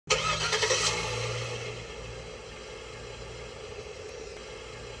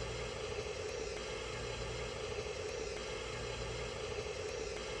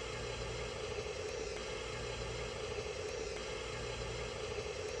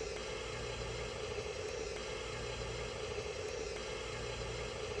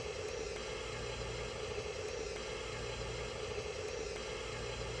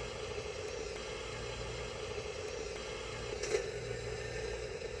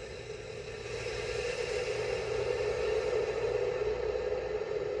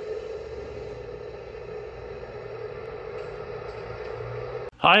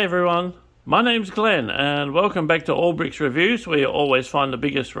Hi everyone, my name's Glenn and welcome back to All Bricks Reviews, where you always find the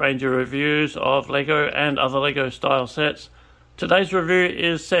biggest range of reviews of LEGO and other LEGO style sets. Today's review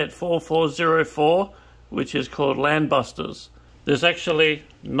is set 4404, which is called Landbusters. There's actually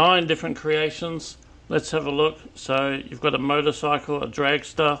 9 different creations. Let's have a look. So you've got a motorcycle, a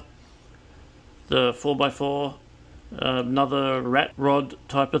dragster, the 4x4, another rat rod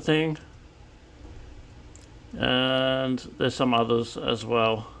type of thing, and there's some others as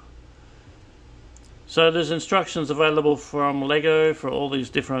well. So there's instructions available from LEGO for all these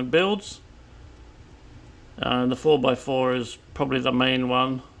different builds, and the 4x4 is probably the main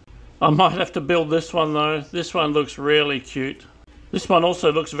one. I might have to build this one though. This one looks really cute. This one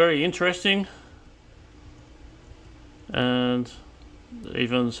also looks very interesting, and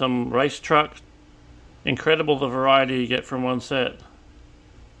even some race truck. Incredible the variety you get from one set.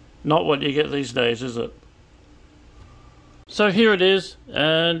 Not what you get these days, is it? So here it is,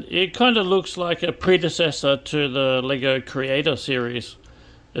 and it kind of looks like a predecessor to the LEGO Creator series.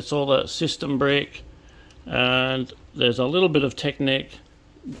 It's all that system brick, and there's a little bit of Technic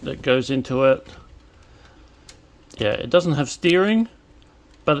that goes into it. Yeah, it doesn't have steering,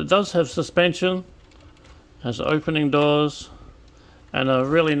 but it does have suspension, has opening doors, and a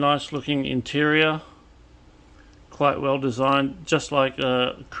really nice looking interior. Quite well designed, just like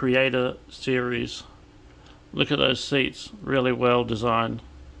a Creator series. Look at those seats, really well designed.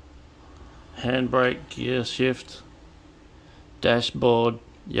 Handbrake, gear shift, dashboard,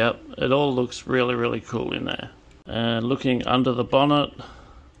 yep, it all looks really cool in there. And looking under the bonnet,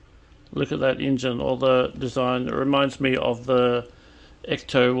 look at that engine, all the design. It reminds me of the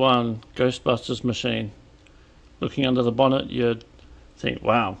Ecto-1 Ghostbusters machine. Looking under the bonnet, you'd think,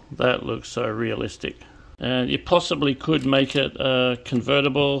 wow, that looks so realistic. And you possibly could make it a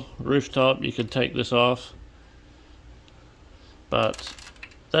convertible rooftop. You could take this off, but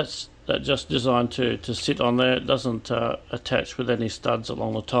that's just designed to sit on there. It doesn't attach with any studs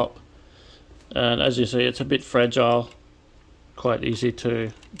along the top, and as you see, it's a bit fragile. Quite easy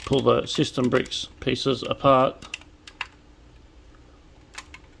to pull the system bricks pieces apart,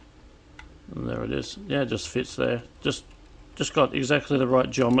 and there it is. Yeah, it just fits there. Just got exactly the right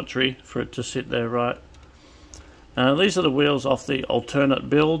geometry for it to sit there right. These are the wheels off the alternate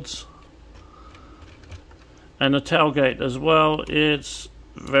builds. And the tailgate as well, it's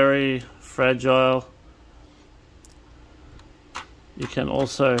very fragile. You can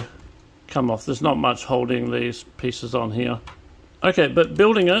also come off. There's not much holding these pieces on here. Okay, but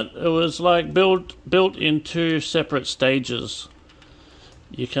building it was like built in 2 separate stages.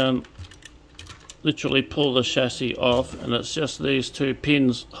 You can literally pull the chassis off, and it's just these 2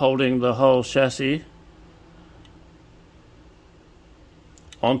 pins holding the whole chassis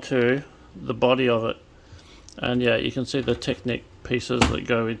onto the body of it. And yeah, you can see the Technic pieces that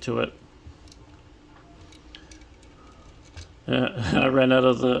go into it. I ran out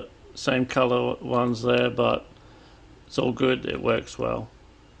of the same color ones there, but it's all good, it works well.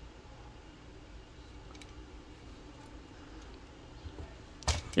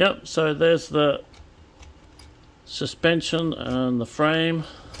 Yep, so there's the suspension and the frame.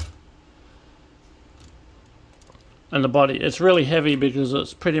 And the body, it's really heavy because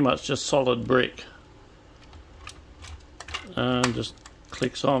it's pretty much just solid brick. And just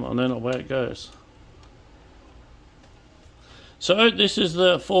clicks on, and then away it goes. So this is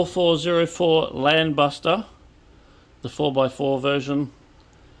the 4404 Landbuster, the 4x4 version.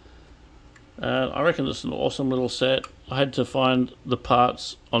 I reckon it's an awesome little set. I had to find the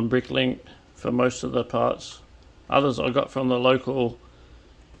parts on Bricklink for most of the parts. Others I got from the local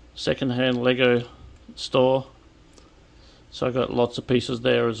second-hand LEGO store. So I got lots of pieces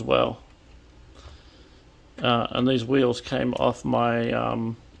there as well. And these wheels came off my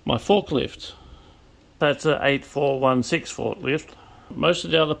my forklift. That's an 8416 forklift. Most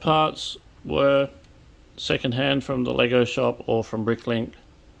of the other parts were second-hand from the LEGO shop or from Bricklink.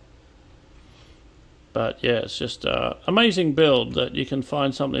 But yeah, it's just an amazing build that you can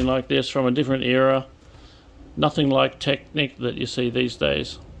find something like this from a different era. Nothing like Technic that you see these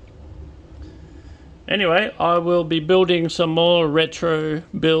days. Anyway, I will be building some more retro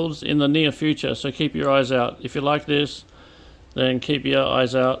builds in the near future, so keep your eyes out. If you like this, then keep your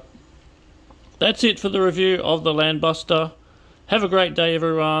eyes out. That's it for the review of the Landbuster. Have a great day,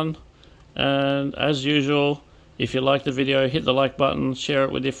 everyone. And as usual, if you like the video, hit the like button, share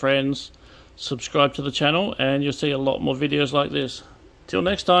it with your friends, subscribe to the channel, and you'll see a lot more videos like this. Till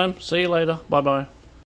next time, see you later. Bye-bye.